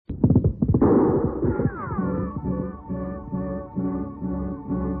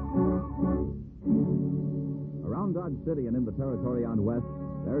city and in the territory on west,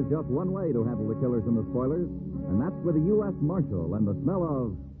 there's just one way to handle the killers and the spoilers, and that's with a U.S. Marshal and the smell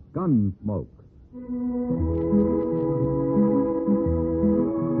of Gunsmoke.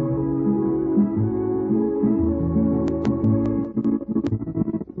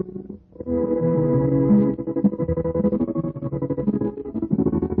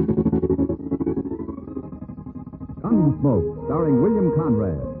 Gunsmoke, starring William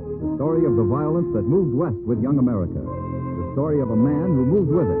Conrad. The story of the violence that moved west with young America. The story of a man who moved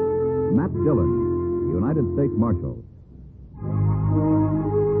with it. Matt Dillon, the United States Marshal.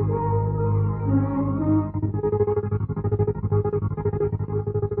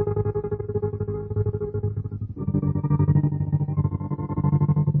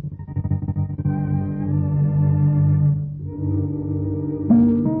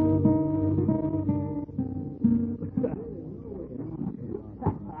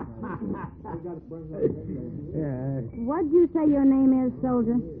 What'd you say your name is,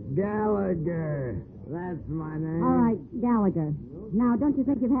 soldier? Gallagher. That's my name. All right, Gallagher. Now, don't you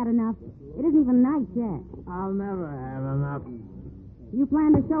think you've had enough? It isn't even night yet. I'll never have enough. You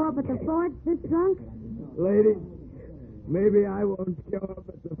plan to show up at the fort this drunk? Lady, maybe I won't show up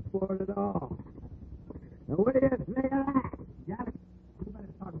at the fort at all. Now, what do you think of that? Gallagher, you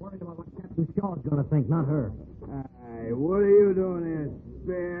better start worrying about what Captain Shaw's going to think, not her. Hey, what are you doing here,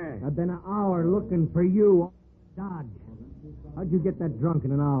 Speare? I've been an hour looking for you. Dodge. How'd you get that drunk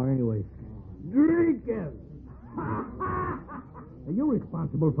in an hour, anyways? Drinking! Are you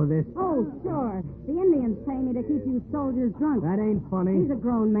responsible for this? Oh, sure. The Indians pay me to keep you soldiers drunk. That ain't funny. He's a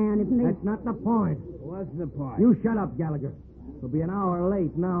grown man, isn't he? That's not the point. What's the point? You shut up, Gallagher. We'll be an hour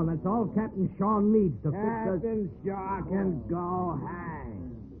late now, and that's all Captain Shaw needs to fix us. Captain Shaw can go hang.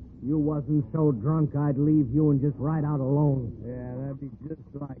 You wasn't so drunk I'd leave you and just ride out alone. Yeah, that'd be just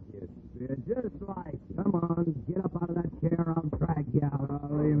like you, Speare. Just like you. Come on, get up out of that chair. I'll drag you out.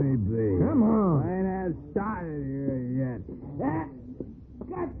 Oh, leave me be. Come on. I ain't had started here yet.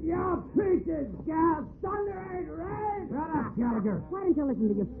 Cut your preachers, gal. Thunder ain't rain. Shut up, Gallagher. Why don't you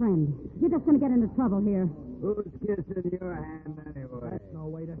listen to your friend? You're just going to get into trouble here. Who's kissing your hand anyway? That's no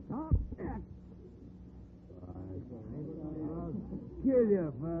way to talk. I'll kill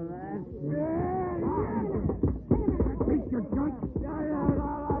you for that. Beat your drunk.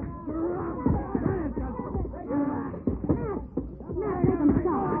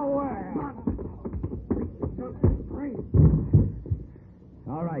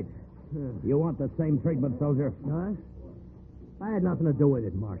 All right. You want the same treatment, soldier? Huh? I had nothing to do with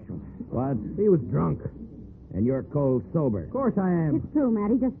it, Marshal. What? He was drunk. And you're cold sober. Of course I am. It's true,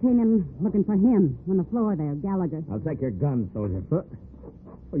 Matt. He just came in looking for him on the floor there, Gallagher. I'll take your gun, soldier. Well,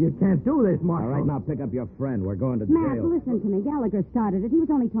 you can't do this, Marshal. All right, now pick up your friend. We're going to Matt, jail. listen to me. Gallagher started it. He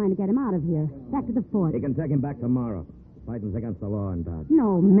was only trying to get him out of here. Back to the fort. You can take him back tomorrow. Fighting's against the law in Dodge.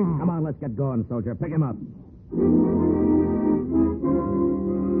 No, Matt. Come on, let's get going, soldier. Pick him up.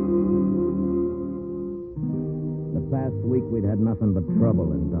 The past week, we'd had nothing but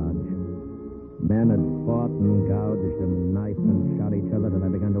trouble in Dodge. Men had fought and gouged and knifed and shot each other till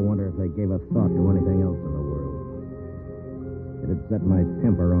I began to wonder if they gave a thought to anything else in the world. It had set my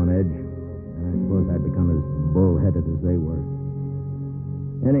temper on edge, and I suppose I'd become as bull-headed as they were.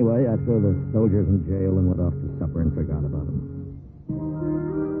 Anyway, I threw the soldiers in jail and went off to supper and forgot about them.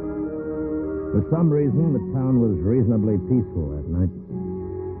 For some reason, the town was reasonably peaceful that night.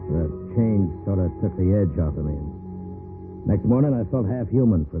 The change sort of took the edge off of me. Next morning, I felt half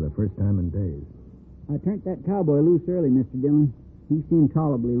human for the first time in days. I turned that cowboy loose early, Mr. Dillon. He seemed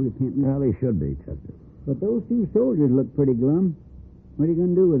tolerably repentant. Well, he should be, Chester. But those two soldiers look pretty glum. What are you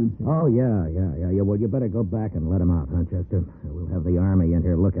going to do with them, sir? Oh, yeah. Well, you better go back and let him out, huh, Chester? We'll have the Army in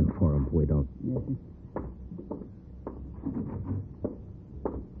here looking for him if we don't. Yes, sir.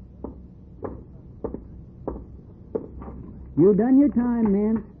 You've done your time,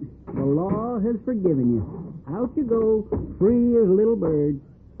 man. The law has forgiven you. Out you go, free as little birds.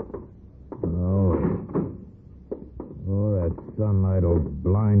 Oh, that sunlight will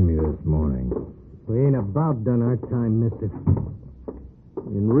blind me this morning. We ain't about done our time, mister.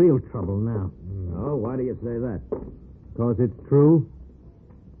 We're in real trouble now. Oh, why do you say that? Because it's true.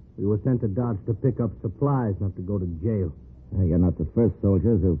 We were sent to Dodge to pick up supplies, not to go to jail. You're not the first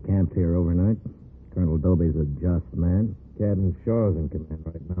soldiers who've camped here overnight. Colonel Doby's a just man. Captain Shaw's in command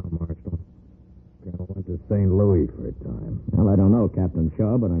right now, Marshal. Colonel went to St. Louis for a time. Well, I don't know Captain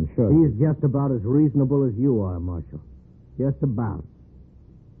Shaw, but I'm sure... He's just about as reasonable as you are, Marshal. Just about.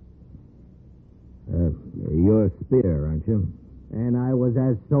 You're Speare, aren't you? And I was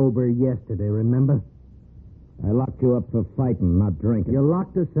as sober yesterday, remember? I locked you up for fighting, not drinking. You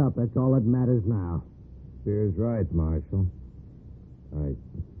locked us up. That's all that matters now. Speare's right, Marshal. I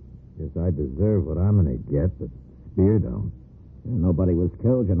guess I deserve what I'm going to get, but Speare don't. Nobody was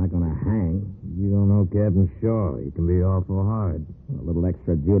killed. You're not going to hang. You don't know Captain Shaw. He can be awful hard. A little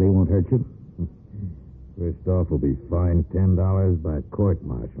extra duty won't hurt you. First off, we'll be fined $10 by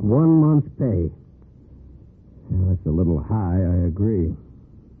court-martial. 1 month's pay. Yeah, that's a little high, I agree.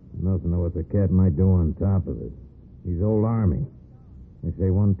 Nothing to what the cat might do on top of it. He's old Army. They say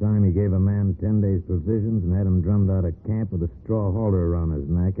one time he gave a man 10 days' provisions and had him drummed out of camp with a straw halter around his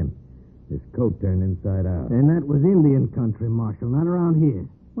neck and his coat turned inside out. And that was Indian country, Marshal, not around here.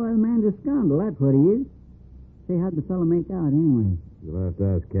 Well, the man's a scoundrel, that's what he is. Say, how'd the fellow make out, anyway? You'll have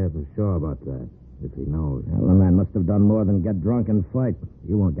to ask Captain Shaw about that, if he knows. Well, the man must have done more than get drunk and fight.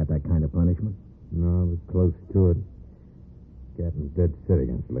 You won't get that kind of punishment. No, I was close to it. Captain's dead set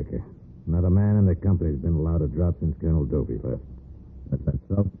against liquor. Not a man in the company's been allowed to drop since Colonel Dopey left. Is that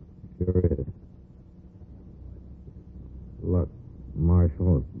so? Sure is. Look,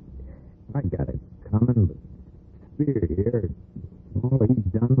 Marshal, I got it coming, but Speare here, all he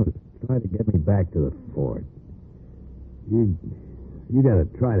done was try to get me back to the fort. You got to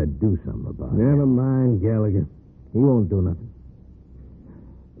try to do something about it. Never mind, Gallagher. He won't do nothing.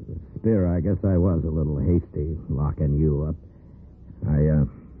 Speare, I guess I was a little hasty locking you up.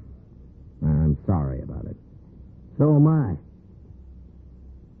 I'm sorry about it. So am I.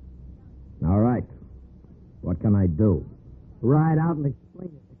 All right. What can I do? Ride out and explain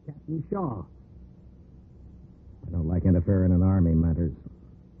it to Captain Shaw. I don't like interfering in Army matters.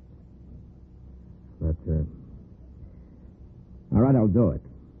 But, all right, I'll do it.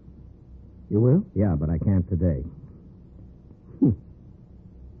 You will? Yeah, but I can't today.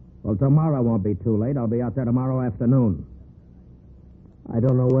 Well, tomorrow won't be too late. I'll be out there tomorrow afternoon. I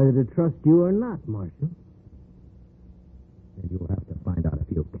don't know whether to trust you or not, Marshal. And you'll have to find out if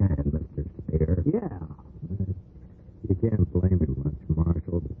you can, Mr. Speare. Yeah. You can't blame him much,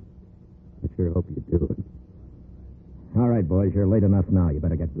 Marshal, but I sure hope you do it. All right, boys, you're late enough now. You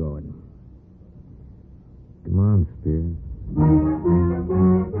better get going. Come on, Speare.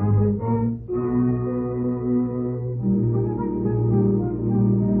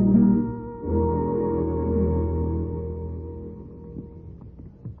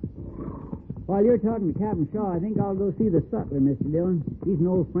 While you're talking to Captain Shaw, I think I'll go see the sutler, Mr. Dillon. He's an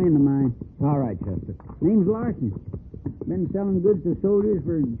old friend of mine. All right, Chester. Name's Larson. Been selling goods to soldiers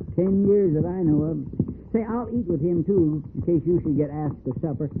for 10 years that I know of. Say, I'll eat with him, too, in case you should get asked to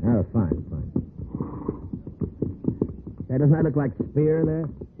supper. Oh, fine. Hey, doesn't that look like Speare there?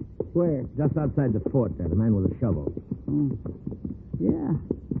 Where? Just outside the fort there, the man with a shovel. Oh. Yeah.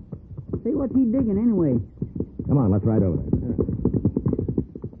 Say, what's he digging anyway? Come on, let's ride over there.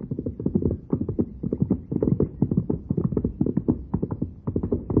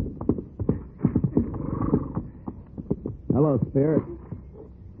 Hello, Speare.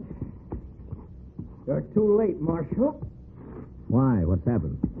 You're too late, Marshal. Why? What's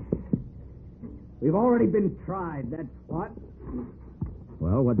happened? We've already been tried, that's what.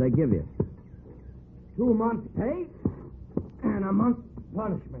 Well, what'd they give you? 2 months' pay and a month's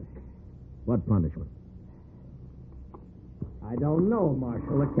punishment. What punishment? I don't know,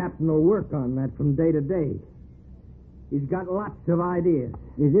 Marshal. The captain will work on that from day to day. He's got lots of ideas.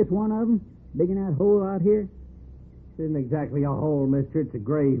 Is this one of them? Digging that hole out here? It isn't exactly a hole, mister. It's a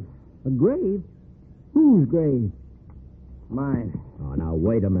grave. A grave? Whose grave? Mine. Oh, now,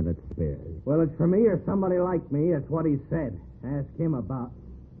 wait a minute, Speare. Well, it's for me or somebody like me. That's what he said. Ask him about.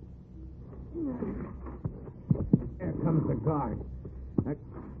 There comes the guard. I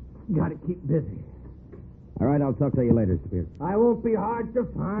gotta keep busy. All right, I'll talk to you later, Speare. I won't be hard to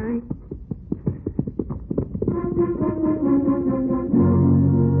find.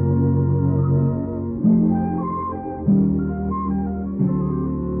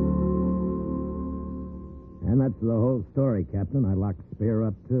 And that's the whole story, Captain. I locked Speare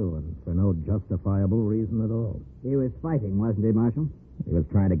up, too, and for no justifiable reason at all. He was fighting, wasn't he, Marshal? He was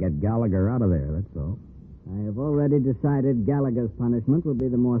trying to get Gallagher out of there, that's all. I have already decided Gallagher's punishment will be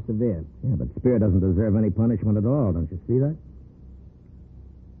the more severe. Yeah, but Speare doesn't deserve any punishment at all. Don't you see that?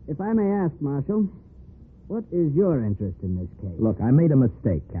 If I may ask, Marshal, what is your interest in this case? Look, I made a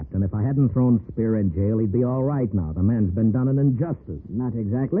mistake, Captain. If I hadn't thrown Speare in jail, he'd be all right now. The man's been done an injustice. Not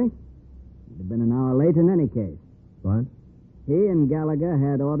exactly. He'd have been an hour late in any case. What? He and Gallagher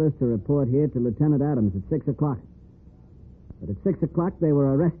had orders to report here to Lieutenant Adams at 6 o'clock. But at 6 o'clock, they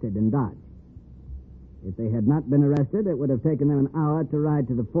were arrested in Dodge. If they had not been arrested, it would have taken them an hour to ride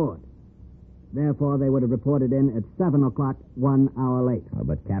to the fort. Therefore, they would have reported in at 7 o'clock, 1 hour late. Oh,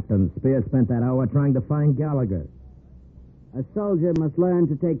 but Captain, Speare spent that hour trying to find Gallagher. A soldier must learn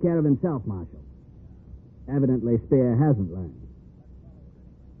to take care of himself, Marshal. Evidently, Speare hasn't learned.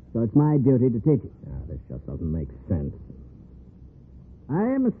 So it's my duty to teach it. This just doesn't make sense. I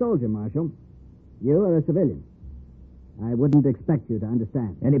am a soldier, Marshal. You are a civilian. I wouldn't expect you to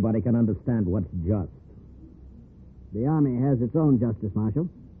understand. Anybody can understand what's just. The Army has its own justice, Marshal.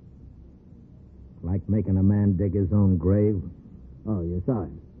 Like making a man dig his own grave. Oh, you saw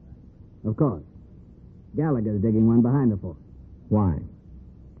him. Of course. Gallagher's digging one behind the fort. Why?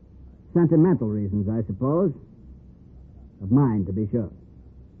 Sentimental reasons, I suppose. Of mine, to be sure.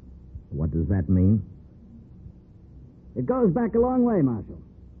 What does that mean? It goes back a long way, Marshal.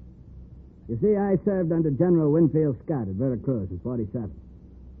 You see, I served under General Winfield Scott at Veracruz in 47.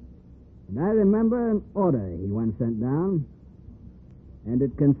 And I remember an order he once sent down, and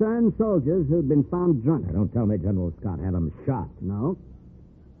it concerned soldiers who'd been found drunk. Now, don't tell me General Scott had him shot. No.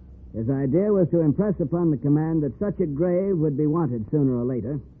 His idea was to impress upon the command that such a grave would be wanted sooner or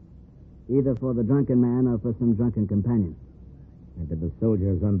later, either for the drunken man or for some drunken companion. And did the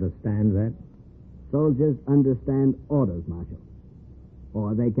soldiers understand that? Soldiers understand orders, Marshal.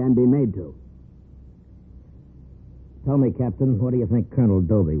 Or they can be made to. Tell me, Captain, what do you think Colonel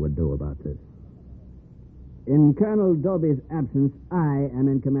Doby would do about this? In Colonel Doby's absence, I am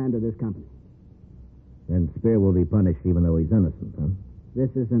in command of this company. Then Speare will be punished even though he's innocent, huh? This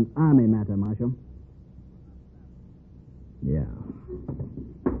is an Army matter, Marshal. Yeah.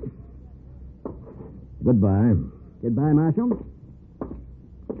 Goodbye. Goodbye, Marshal.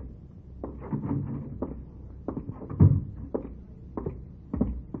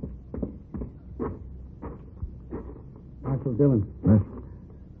 Marshal Dillon. Huh?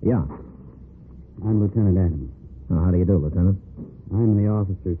 Yeah. I'm Lieutenant Adams. How do you do, Lieutenant? I'm the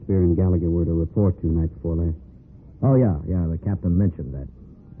officer Speare and Gallagher were to report to night before last. Oh, yeah. The captain mentioned that.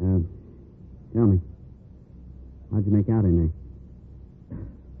 Tell me, how'd you make out in there?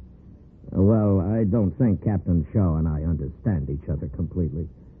 Well, I don't think Captain Shaw and I understand each other completely.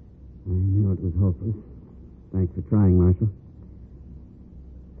 I knew it was hopeless. Thanks for trying, Marshal.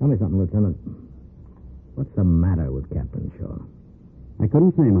 Tell me something, Lieutenant. What's the matter with Captain Shaw? I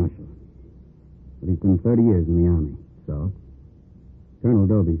couldn't say, Marshal. But he's been 30 years in the Army. So? Colonel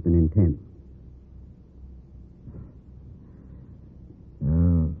Doby's been in 10.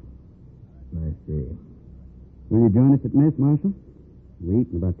 Oh, I see. Will you join us at mess, Marshal? We eat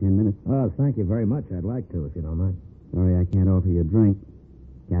in about 10 minutes. Oh, thank you very much. I'd like to, if you don't mind. Sorry I can't offer you a drink.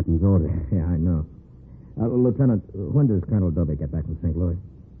 Captain's order. Yeah, I know. Lieutenant, when does Colonel Doby get back from St. Louis?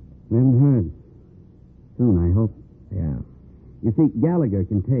 We haven't heard. Soon, I hope. Yeah. You see, Gallagher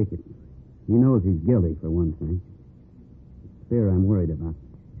can take it. He knows he's guilty, for one thing. Speare I'm worried about.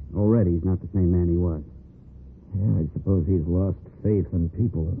 Already he's not the same man he was. Yeah, I suppose he's lost faith in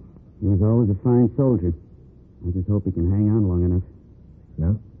people. He was always a fine soldier. I just hope he can hang on long enough.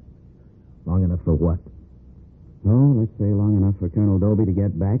 No? Long enough for what? Oh, let's say long enough for Colonel Doby to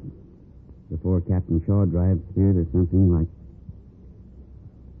get back before Captain Shaw drives Speare to something like...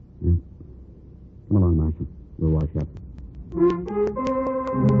 Yeah. Come along, Marshal. We'll wash up.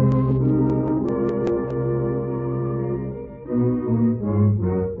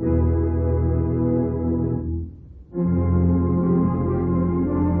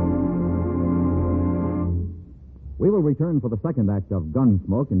 We will return for the second act of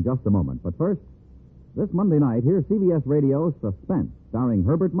Gunsmoke in just a moment. But first, this Monday night, here's CBS Radio's Suspense, starring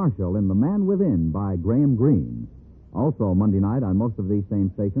Herbert Marshall in The Man Within by Graham Greene. Also, Monday night on most of these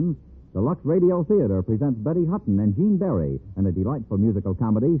same stations, the Lux Radio Theater presents Betty Hutton and Gene Barry in a delightful musical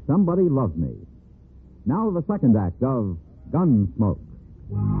comedy, Somebody Loves Me. Now the second act of Gunsmoke.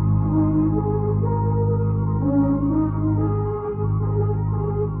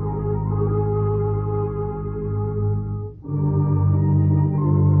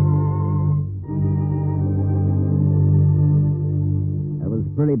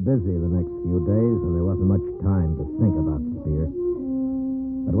 Pretty busy the next few days, and there wasn't much time to think about Speare.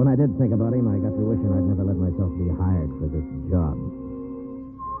 But when I did think about him, I got to wishing I'd never let myself be hired for this job.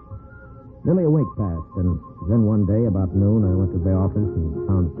 Nearly a week passed, and then one day, about noon, I went to the office and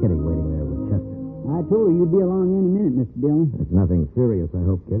found Kitty waiting there with Chester. I told her you'd be along any minute, Mr. Dillon. It's nothing serious, I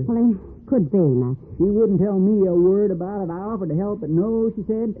hope, Kitty. Well, it could be, Matt. She wouldn't tell me a word about it. I offered to help, but no, she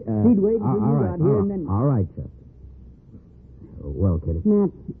said. She'd wait until you got here and then... All right, Chester. Well, Kitty. Matt,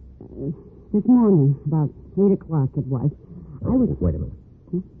 this morning, about 8 o'clock it was, I was... Wait a minute.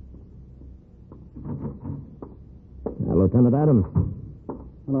 Lieutenant Adams.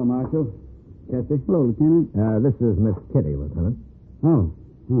 Hello, Marshal. Chester? Hello, Lieutenant. This is Miss Kitty, Lieutenant. Oh,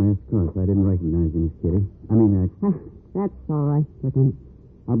 yes, of course. I didn't recognize you, Miss Kitty. That's all right, Lieutenant.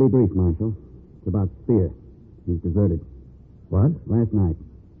 I'll be brief, Marshal. It's about Speare. He's deserted. What? Last night.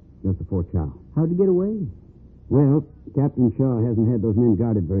 Just before chow. How'd you get away? Well, Captain Shaw hasn't had those men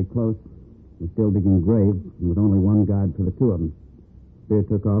guarded very close. They're still digging graves, and with only one guard for the two of them. Speare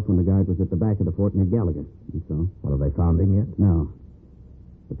took off when the guard was at the back of the fort near Gallagher. And so? Well, have they found him yet? No.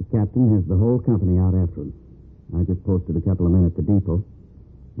 But the captain has the whole company out after him. I just posted a couple of men at the depot.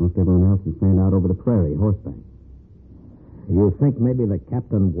 Most everyone else is fanned out over the prairie, horseback. You think maybe the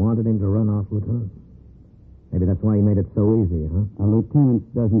captain wanted him to run off, Lieutenant? Maybe that's why he made it so easy, huh? A lieutenant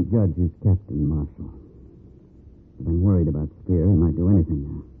doesn't judge his captain, Marshal. But I'm worried about Speare. He might do anything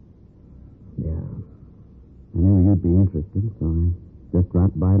now. Yeah. I knew you'd be interested, so I just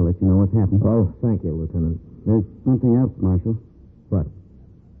dropped by to let you know what's happened. Oh, thank you, Lieutenant. There's something else, Marshal. What?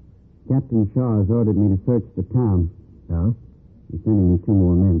 Captain Shaw has ordered me to search the town. Oh? He's sending me 2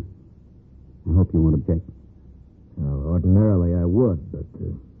 more men. I hope you won't object. Well, ordinarily I would, but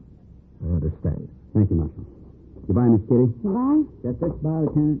I understand. Thank you, Marshal. Goodbye, Miss Kitty. Goodbye. Just this bar,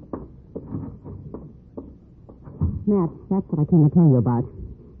 Lieutenant. Matt, that's what I came to tell you about.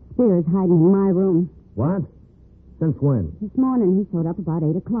 Speare's hiding in my room. What? Since when? This morning he showed up about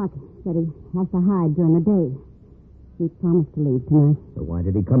 8 o'clock. Said he has to hide during the day. He promised to leave tonight. So why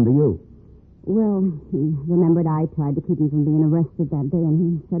did he come to you? Well, he remembered I tried to keep him from being arrested that day, and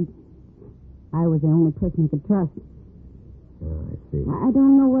he said I was the only person he could trust. Oh, I see. I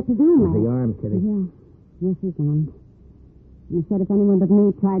don't know what to do, Is Matt. he armed, Kitty? Yeah. Yes, he's armed. He said if anyone but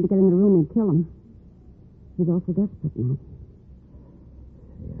me tried to get in the room, he'd kill him. He's also desperate, Matt.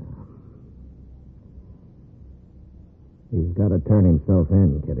 Yeah. He's got to turn himself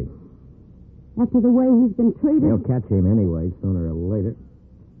in, Kitty. After the way he's been treated... They'll catch him anyway, sooner or later.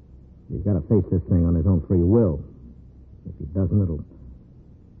 He's got to face this thing on his own free will. If he doesn't, it'll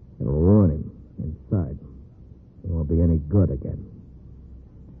ruin him inside. He won't be any good again.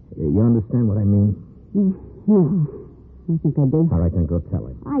 You understand what I mean? Yeah, I think I do. All right, then go tell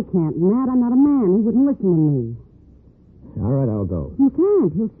him. I can't, Matt. I'm not a man. He wouldn't listen to me. All right, I'll go. You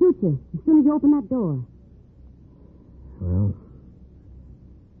can't. He'll shoot you as soon as you open that door. Well,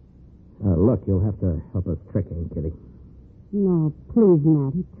 look, you'll have to help us trick him, Kitty. No, please,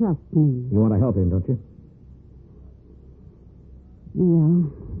 Matt. He trusts me. You want to help him, don't you? Yeah.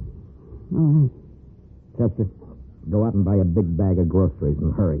 All right. Chester, go out and buy a big bag of groceries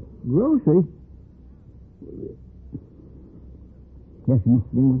and hurry. Groceries? Yes, Mr.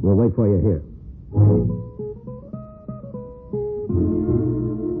 Dillon. We'll wait for you here.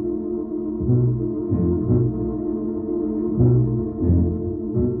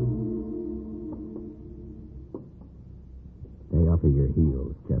 Stay off of your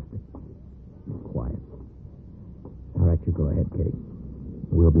heels, Chester. Quiet. All right, you go ahead, Kitty.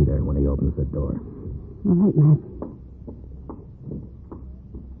 We'll be there when he opens the door. All right, Matt.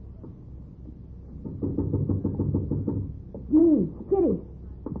 Kitty.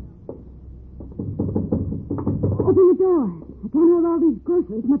 Open the door. I can't hold all these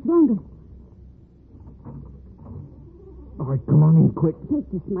groceries much longer. All right, come on in quick. Take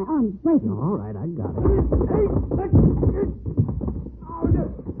this. My arm's breaking. All right, I got it.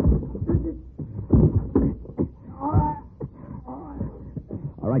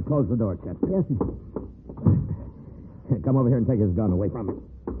 All right, close the door, Chester. Yes, sir. Come over here and take his gun away from me.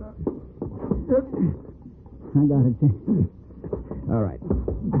 I got it, sir. All right.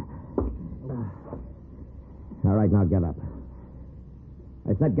 All right, now get up.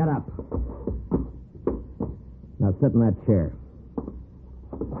 I said get up. Now sit in that chair.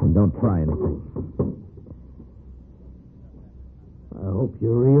 And don't try anything. I hope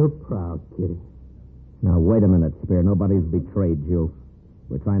you're real proud, Kitty. Now, wait a minute, Speare. Nobody's betrayed you.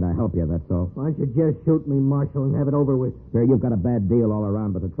 We're trying to help you, that's all. Why don't you just shoot me, Marshal, and have it over with? Speare, you've got a bad deal all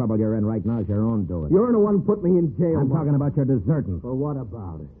around, but the trouble you're in right now is your own doing. You're the one who put me in jail. I'm talking about your deserting. Well, what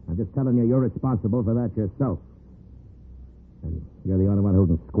about it? I'm just telling you, you're responsible for that yourself. And you're the only one who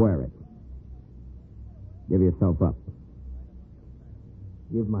can square it. Give yourself up.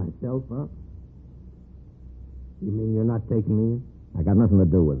 Give myself up? You mean you're not taking me in? I got nothing to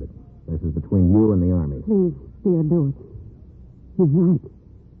do with it. This is between you and the Army. Please, Speare, do it. He's right.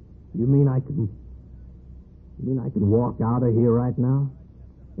 You mean I can walk out of here right now?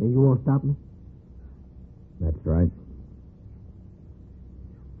 And you won't stop me? That's right.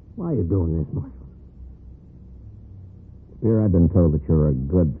 Why are you doing this, Marshal? Speare, I've been told that you're a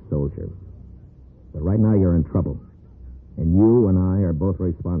good soldier. But right now you're in trouble. And you and I are both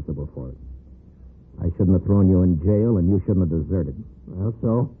responsible for it. I shouldn't have thrown you in jail, and you shouldn't have deserted. Well,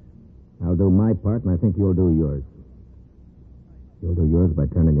 so? I'll do my part, and I think you'll do yours. You'll do yours by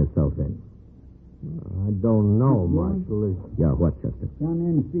turning yourself in. I don't know, Marshal. Yeah, what, Chester? Down there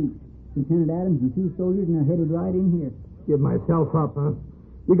in the street. Lieutenant Adams and 2 soldiers, and they're headed right in here. Give myself up, huh?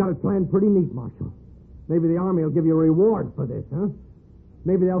 You got it planned pretty neat, Marshal. Maybe the Army will give you a reward for this, huh?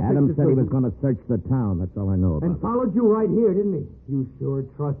 Maybe they'll Adams fix said he the was going to search the town. That's all I know about And it. followed you right here, didn't he? You sure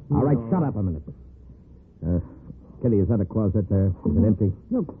trust me. All right, shut up a minute. Kitty, is that a closet there? Is it empty?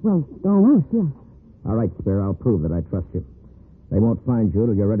 Look, well, almost, yeah. All right, Speare, I'll prove that I trust you. They won't find you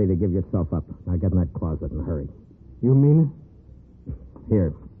till you're ready to give yourself up. Now get in that closet and hurry. You mean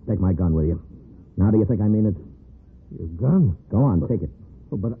Here, take my gun with you. Now do you think I mean it? it? Your gun? Go on, take it.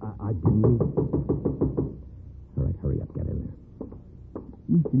 Oh, but I didn't mean... All right, hurry up, get in there.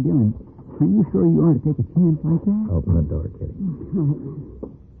 Mr. Dillon, are you sure you ought to take a chance like that? Open the door, Kitty.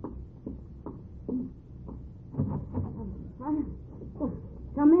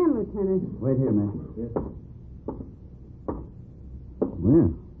 Come in, Lieutenant. Wait here, man. Yes.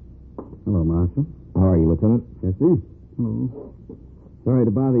 Well, hello, Marshal. How are you, Lieutenant? Chester. Hello. Sorry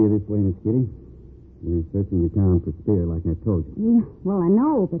to bother you this way, Miss Kitty. We're searching the town for Speare, like I told you. Yeah, well, I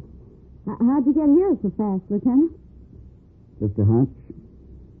know, but how'd you get here so fast, Lieutenant? Just a hunch.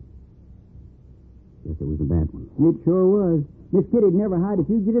 Guess it was a bad one. It sure was. Miss Kitty'd never hide a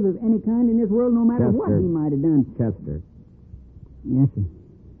fugitive of any kind in this world, no matter what Chester. he might have done. Chester. Yes, sir.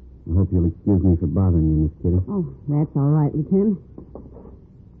 I hope you'll excuse me for bothering you, Miss Kitty. Oh, that's all right, Lieutenant.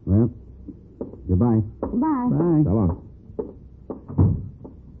 Well, goodbye. Bye. Bye. So long.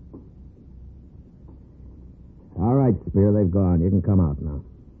 All right, Speare, they've gone. You can come out now.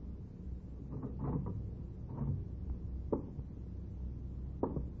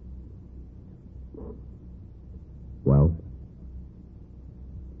 Well?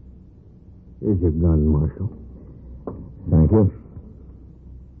 Here's your gun, Marshal. Thank you.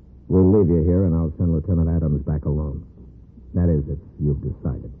 We'll leave you here, and I'll send Lieutenant Adams back alone. That is, if you've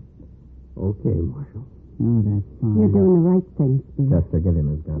decided. Okay, Marshal. Oh, that's fine. You're doing the right thing, Speare. Chester, give him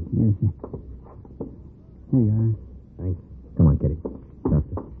his gun. Yes, sir. Here you are. Thanks. Come on, Kitty.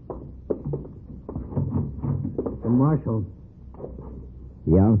 Chester. And Marshal,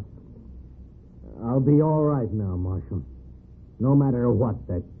 Yeah? I'll be all right now, Marshal. No matter what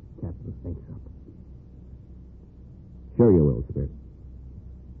that captain thinks of. Sure you will, Speare.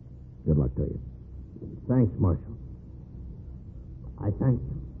 Good luck to you. Thanks, Marshal. I thank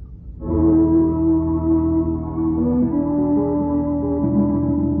you.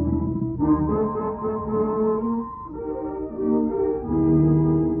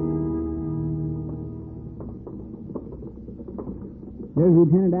 There's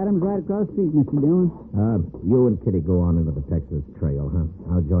Lieutenant Adams right across the street, Mr. Dillon. You and Kitty go on into the Texas Trail, huh?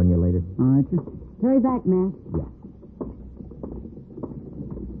 I'll join you later. All right, sir. Hurry back, Matt. Yeah.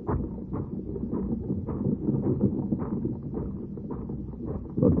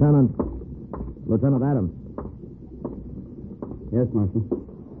 Lieutenant Adams. Yes, Marshal.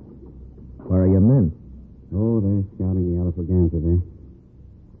 Where are your men? Oh, they're scouting the Alafraganza there.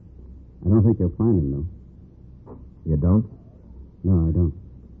 I don't think they'll find him, though. You don't? No, I don't.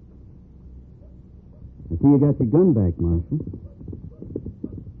 I see you got your gun back, Marshal.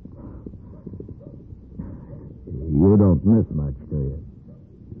 You don't miss much, do you?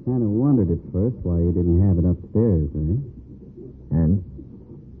 Kind of wondered at first why you didn't have it upstairs, eh? And?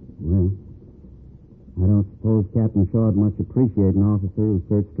 Well, I don't suppose Captain Shaw would much appreciate an officer who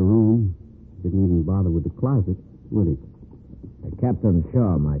searched a room, didn't even bother with the closet, would he? Captain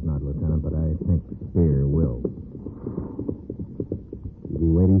Shaw might not, Lieutenant, but I think Speare will. You be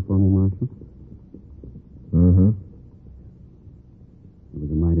waiting for me, Marshal? Mm-hmm. It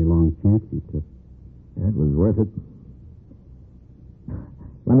was a mighty long chance you took. That was worth it.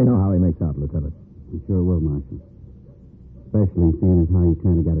 Let me know how he makes out, Lieutenant. You sure will, Marshal. Especially seeing as how you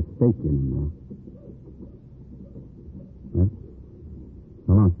kind of got a stake in him now. Well,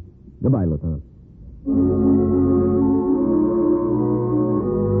 so long. Goodbye, Lieutenant.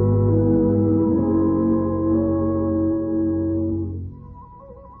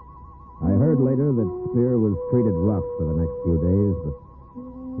 I heard later that Speare was treated rough for the next few days, but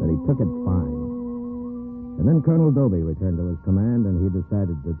that he took it fine. And then Colonel Doby returned to his command, and he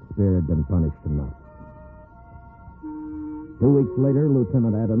decided that Speare had been punished enough. 2 weeks later,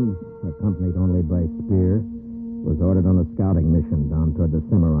 Lieutenant Adams, accompanied only by Speare, was ordered on a scouting mission down toward the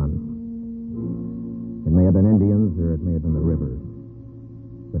Cimarron. It may have been Indians, or it may have been the river,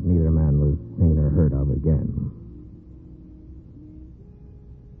 but neither man was seen or heard of again.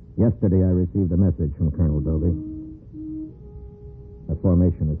 Yesterday, I received a message from Colonel Doby. A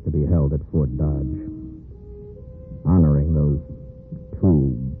formation is to be held at Fort Dodge, honoring those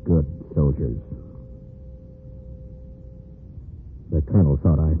 2 good soldiers. The colonel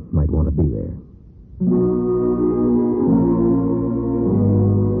thought I might want to be there.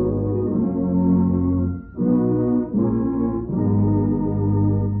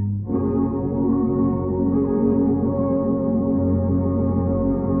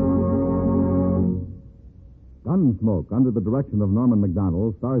 Gunsmoke, under the direction of Norman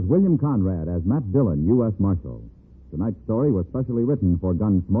MacDonald, stars William Conrad as Matt Dillon, U.S. Marshal. Tonight's story was specially written for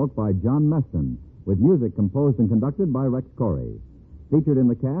Gunsmoke by John Meston, with music composed and conducted by Rex Corey. Featured in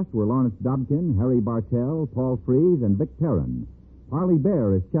the cast were Lawrence Dobkin, Harry Bartell, Paul Frees, and Vic Perrin. Parley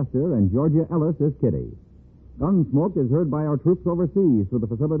Bear is Chester, and Georgia Ellis is Kitty. Gunsmoke is heard by our troops overseas through the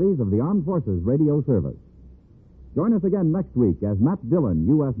facilities of the Armed Forces Radio Service. Join us again next week as Matt Dillon,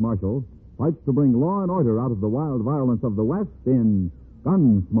 U.S. Marshal, fights to bring law and order out of the wild violence of the West in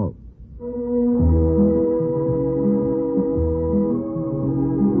Gunsmoke.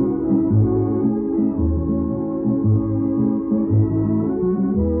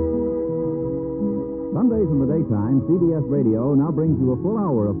 Sundays in the daytime, CBS Radio now brings you a full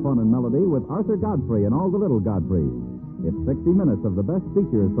hour of fun and melody with Arthur Godfrey and all the little Godfreys. It's 60 minutes of the best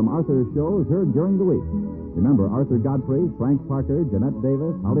features from Arthur's shows heard during the week. Remember, Arthur Godfrey, Frank Parker, Jeanette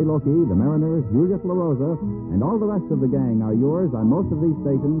Davis, Holly Loki, the Mariners, Julius LaRosa, and all the rest of the gang are yours on most of these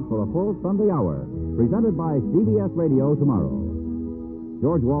stations for a full Sunday hour, presented by CBS Radio tomorrow.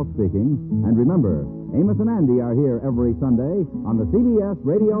 George Walsh speaking, and remember, Amos and Andy are here every Sunday on the CBS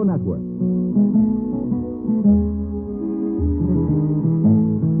Radio Network.